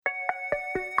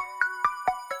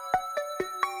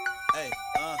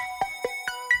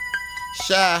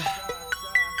Sha.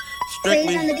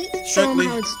 Strictly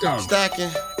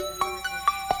stacking.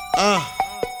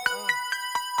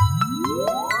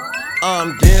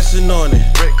 I'm dancing on it.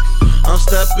 I'm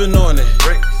stepping on it.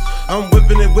 I'm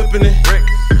whipping it.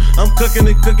 I'm cooking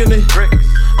it.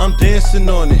 I'm dancing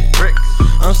on it.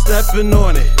 I'm stepping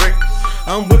on it.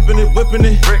 I'm whipping it.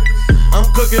 I'm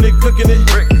cooking it.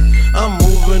 I'm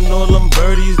moving all them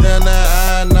birdies down the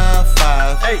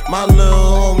I-95. My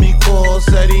little homie called,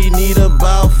 said he need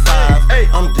about 5.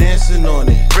 I'm dancing on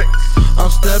it. I'm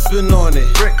stepping on it.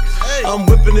 I'm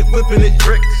whipping it.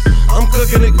 I'm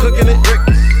cooking it.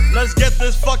 Let's get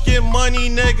this fucking money,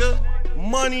 nigga.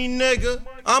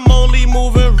 I'm only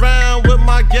moving around with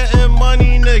my getting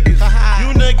money niggas.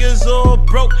 You niggas all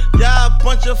broke, y'all a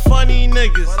bunch of funny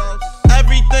niggas.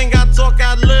 Everything I talk,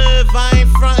 I live, I ain't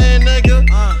frontin', nigga.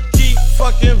 Keep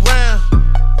fucking round,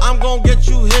 I'm gon' get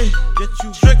you hit.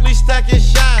 Strictly stacking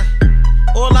shot,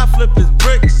 all I flip is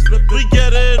bricks. We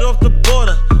get it off the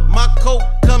border, my coat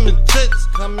coming tits.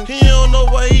 He don't know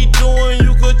what he doing,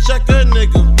 you could check a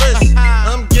nigga wrist.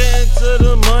 I'm getting to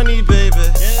the money, baby.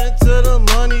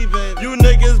 You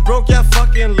niggas broke, y'all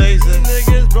fucking lazy.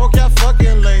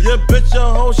 Your bitch a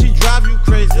hoe, she drive you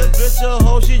crazy.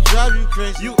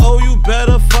 You owe, you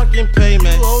better fucking pay me.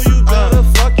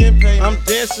 I'm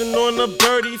dancing on the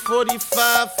birdie,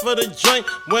 45 for the joint.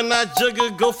 When I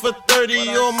jigger, go for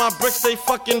 30. All my bricks, they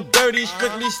fucking dirty.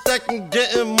 Strictly stacking,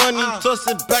 getting money. Toss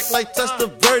it back like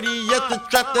Testaverde. At the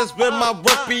trap, that's where my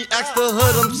work be. Ask the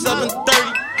hood, I'm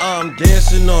 730. I'm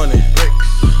dancing on it.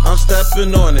 I'm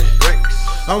stepping on it.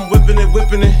 I'm whipping it.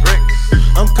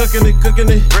 I'm cooking it.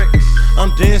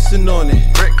 I'm dancing on it.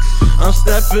 I'm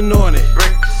stepping on it.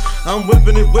 I'm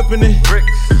whipping it.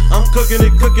 I'm cooking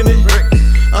it.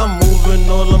 I'm moving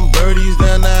all them birdies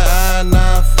down the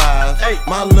I-95.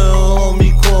 My little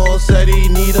homie called, said he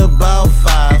need about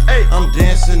 5. I'm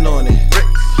dancing on it.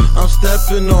 I'm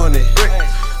stepping on it.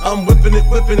 I'm whipping it.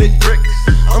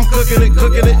 I'm cooking it.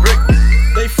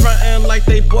 They frontin' like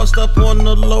they bossed up on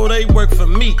the low, they work for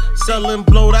me. Selling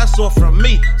blow, that's all from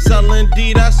me. Selling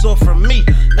D, that's all from me.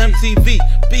 MTV,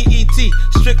 BET,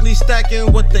 strictly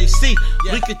stacking what they see.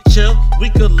 We could chill, we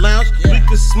could lounge, we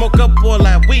could smoke up all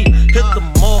that weed. Hit the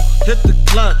mall, hit the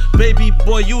club, baby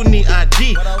boy, you need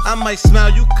ID. I might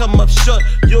smile, you come up short,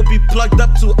 you'll be plugged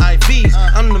up to IVs.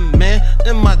 I'm the man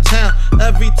in my town,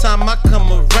 every time I come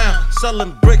around.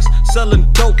 Selling bricks, selling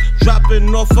dope,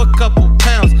 dropping off a couple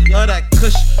pounds of that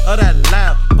kush, of that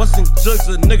loud, busting jugs,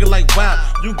 a nigga like wow.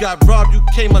 You got robbed, you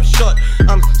came up short.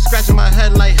 I'm scratching my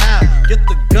head like how? Get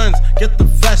the guns, get the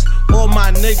vest, all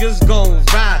my niggas gon'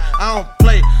 ride. I don't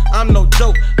play, I'm no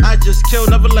joke. I just kill,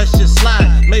 never let shit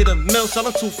slide. Made a mill,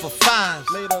 sellin' 2 for 5.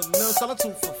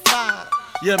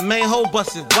 Your main hoe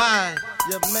busted wide.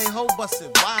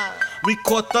 We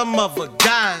caught them other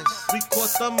guys.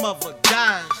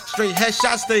 Straight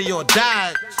headshots, they all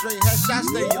died.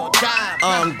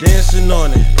 I'm dancing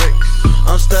on it.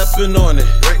 I'm stepping on it.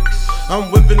 I'm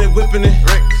whipping it.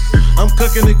 I'm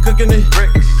cooking it.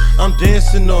 I'm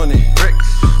dancing on it.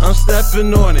 I'm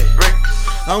stepping on it.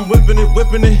 I'm whipping it.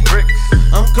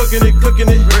 I'm cooking it.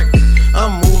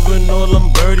 I'm moving all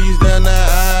them birdies down the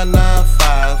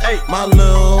I-95. My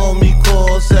little homie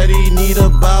called, said he need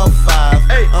about 5.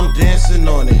 I'm dancing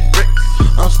on it.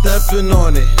 I'm stepping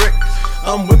on it.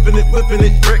 I'm whipping it.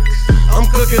 I'm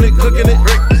cooking it.